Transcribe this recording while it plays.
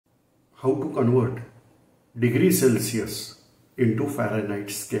how to convert degree Celsius into Fahrenheit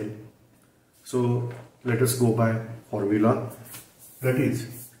scale. So let us go by formula, that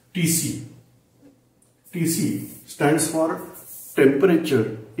is TC. TC stands for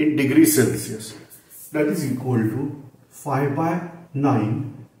temperature in degree Celsius, that is equal to 5 by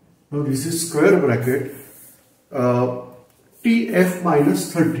 9. Now this is square bracket TF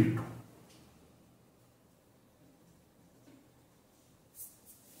minus 32.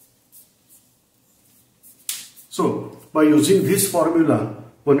 So by using this formula,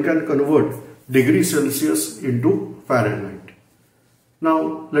 one can convert degree Celsius into Fahrenheit.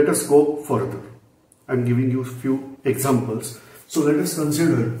 Now let us go further. I am giving you a few examples. So let us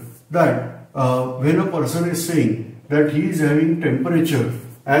consider that when a person is saying that he is having temperature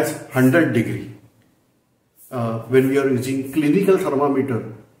as 100 degree. When we are using clinical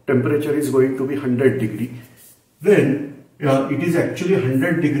thermometer, temperature is going to be 100 degree. Then it is actually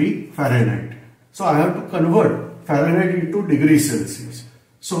 100 degree Fahrenheit. So I have to convert Fahrenheit into degree Celsius.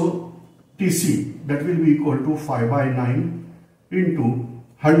 So TC, that will be equal to 5 by 9 into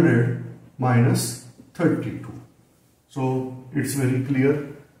 100 minus 32. So it's very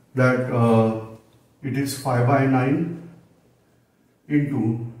clear that it is 5 by 9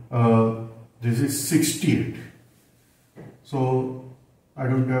 into this is 68. So I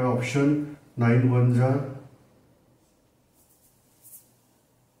don't have option. 9 ones are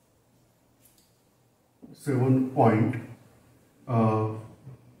 7 point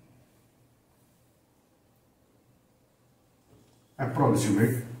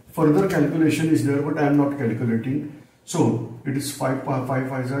approximate. Further calculation is there, but I am not calculating. So it is 5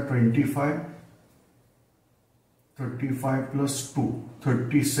 5 are 25, 35 plus 2,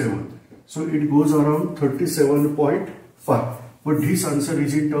 37. So it goes around 37.5. But this answer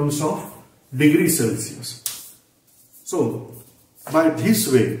is in terms of degree Celsius. So by this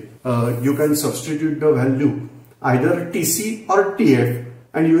way, you can substitute the value either TC or TF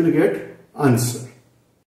and you will get answer.